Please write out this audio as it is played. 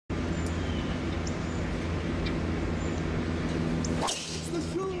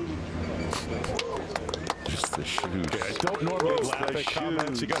who don't normally laugh at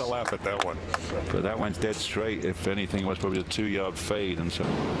comments. You got to laugh at that one. But that one's dead straight. If anything, it was probably a 2-yard fade, and so.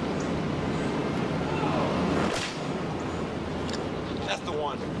 That's the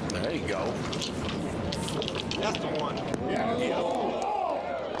one. There you go. That's the one. Yeah.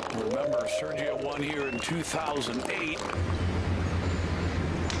 Remember, Sergio won here in 2008.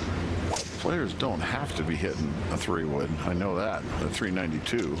 Players don't have to be hitting a 3-wood. I know that. A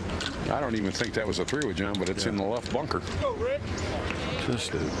 392. I don't even think that was a 3-wood, John, but it's in the left bunker. Go, Rick.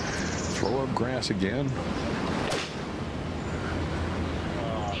 Just a throw up grass again.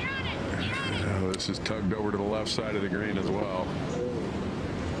 This is tugged over to the left side of the green as well.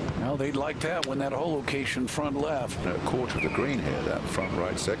 Well, they'd like that when that whole location front left. A quarter of the green here, that front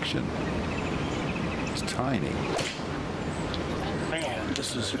right section. It's tiny. And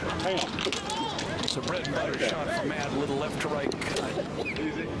this is it's a bread and butter shot from Matt. Little left to right cut.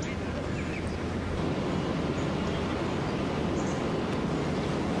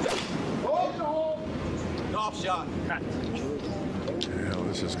 Off shot. Yeah,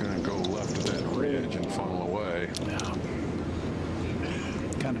 this is going to go left of that ridge and funnel away. Yeah.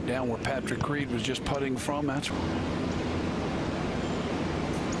 Kind of down where Patrick Reed was just putting from. That's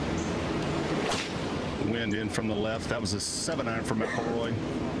wind in from the left. That was a 7-iron for McElroy.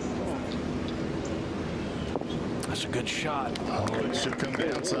 That's a good shot. Oh, it should come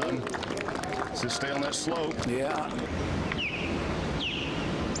down, son. Just stay on that slope. Yeah.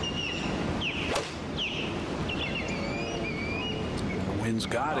 The wind's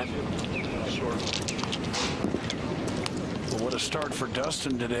got it. Well, what a start for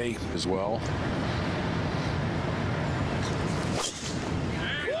Dustin today As well.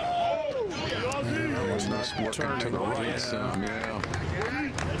 Working to the right. Yeah.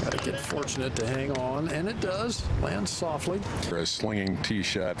 Got to get fortunate to hang on, and it does. Lands softly. A slinging tee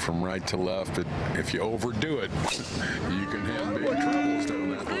shot from right to left. But if you overdo it, you can have big troubles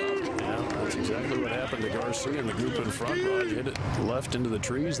down that left. Yeah, that's exactly what happened to Garcia and the group in front. Rod hit it left into the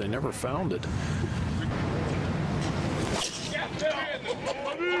trees. They never found it.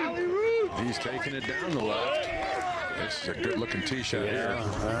 He's taking it down the left. This is a good-looking tee shot here.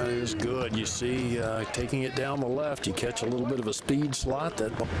 That is good. You see, taking it down the left, you catch a little bit of a speed slot.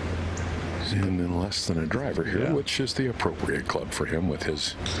 That And then less than a driver here, which is the appropriate club for him with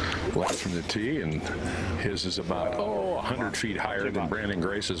his left from the tee, and his is about 100 feet higher than Brandon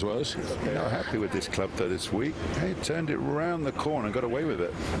Grace's was. They are happy with this club though this week. He turned it round the corner and got away with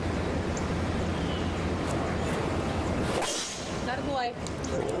it. Not a boy.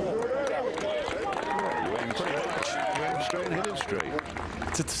 Straight and hit it straight.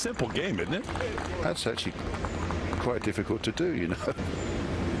 It's a simple game, isn't it? That's actually quite difficult to do, you know.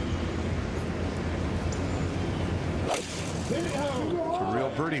 It's a real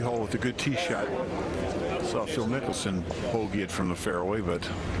birdie hole with a good tee shot. Saw Phil Mickelson bogey it from the fairway, but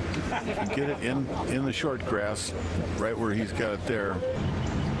if you get it in the short grass, right where he's got it there.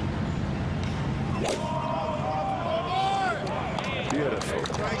 Beautiful.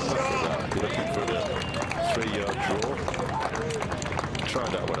 Looking for the 3-yard draw. Try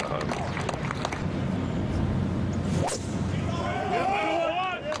that one at home.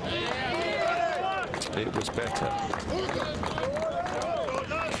 It was better.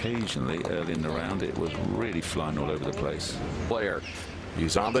 Occasionally, early in the round, it was really flying all over the place. Player.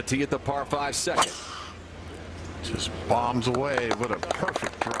 He's on the tee at the par 5 second. Just bombs away. What a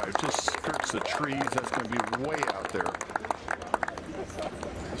perfect drive. Just skirts the trees. That's going to be way out there.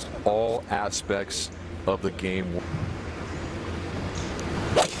 All aspects of the game.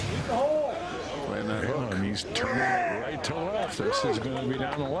 Playing that hook. And he's turning it right to left. This is going to be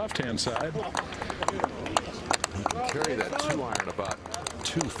down the left-hand side. He can carry that 2-iron about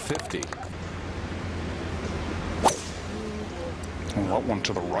 250. And that one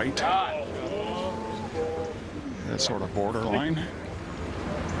to the right. That's sort of borderline.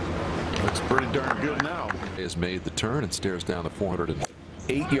 Looks pretty darn good now. Has made the turn and stares down the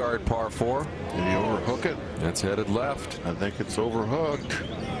 408-yard par 4. Did he overhook it? That's headed left. I think it's overhooked.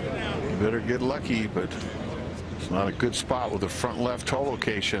 You better get lucky, but it's not a good spot with the front left hole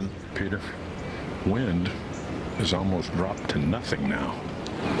location. Peter, wind has almost dropped to nothing now.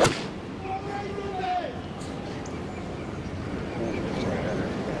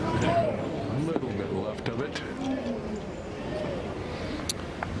 A little bit left of it.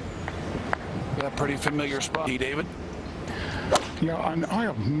 Yeah, pretty familiar spot, David. Yeah, I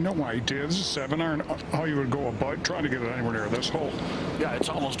have no idea. This is 7-iron. How you would go about trying to get it anywhere near this hole? Yeah, it's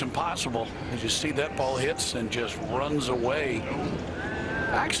almost impossible. As you see, that ball hits and just runs away.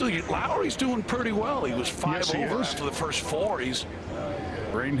 Actually, Lowry's doing pretty well. He was 5 over after the first 4. He's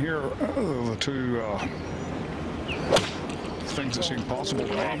Rain here, the two things that seem possible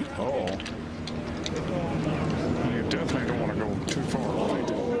to me. Oh. You definitely don't want to go too far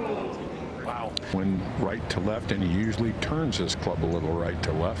right. Wow. When right to left, and he usually turns his club a little right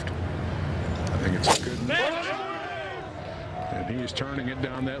to left. I think it's a good. And he's turning it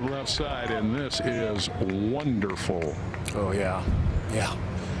down that left side, and this is wonderful. Oh, yeah. Yeah.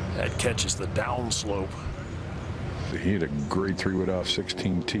 That catches the downslope. He had a great 3-wood off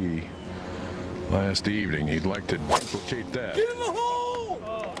 16T last evening. He'd like to duplicate that. Get in the hole!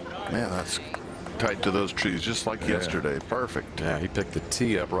 Man, that's tight to those trees, just like yesterday. Perfect. Yeah, he picked the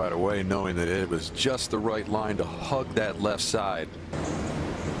tee up right away, knowing that it was just the right line to hug that left side.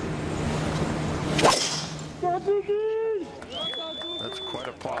 That's quite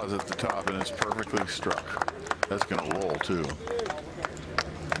a pause at the top, and it's perfectly struck. That's going to roll, too.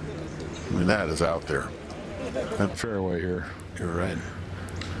 I mean, that is out there. That fairway here. You're right.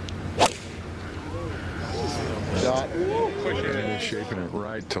 And he's shaping it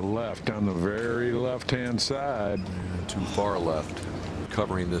right to left on the very left-hand side. Too far left,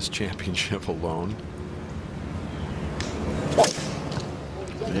 covering this championship alone.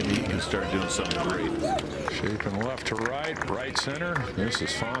 Maybe he can start doing something great. Shaping left to right, right center. This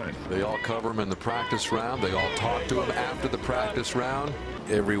is fine. They all cover him in the practice round. They all talk to him after the practice round.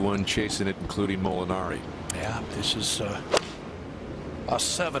 Everyone chasing it, including Molinari. Yeah, this is a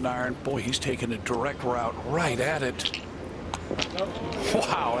 7-iron. Boy, he's taking a direct route right at it.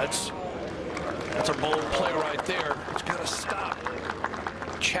 Wow, that's a bold play right there. It's got to stop.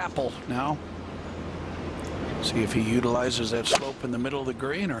 Chappell now. See if he utilizes that slope in the middle of the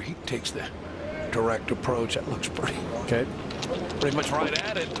green, or he takes the direct approach. That looks pretty much right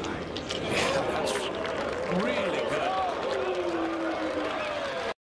at it. Yeah, that's really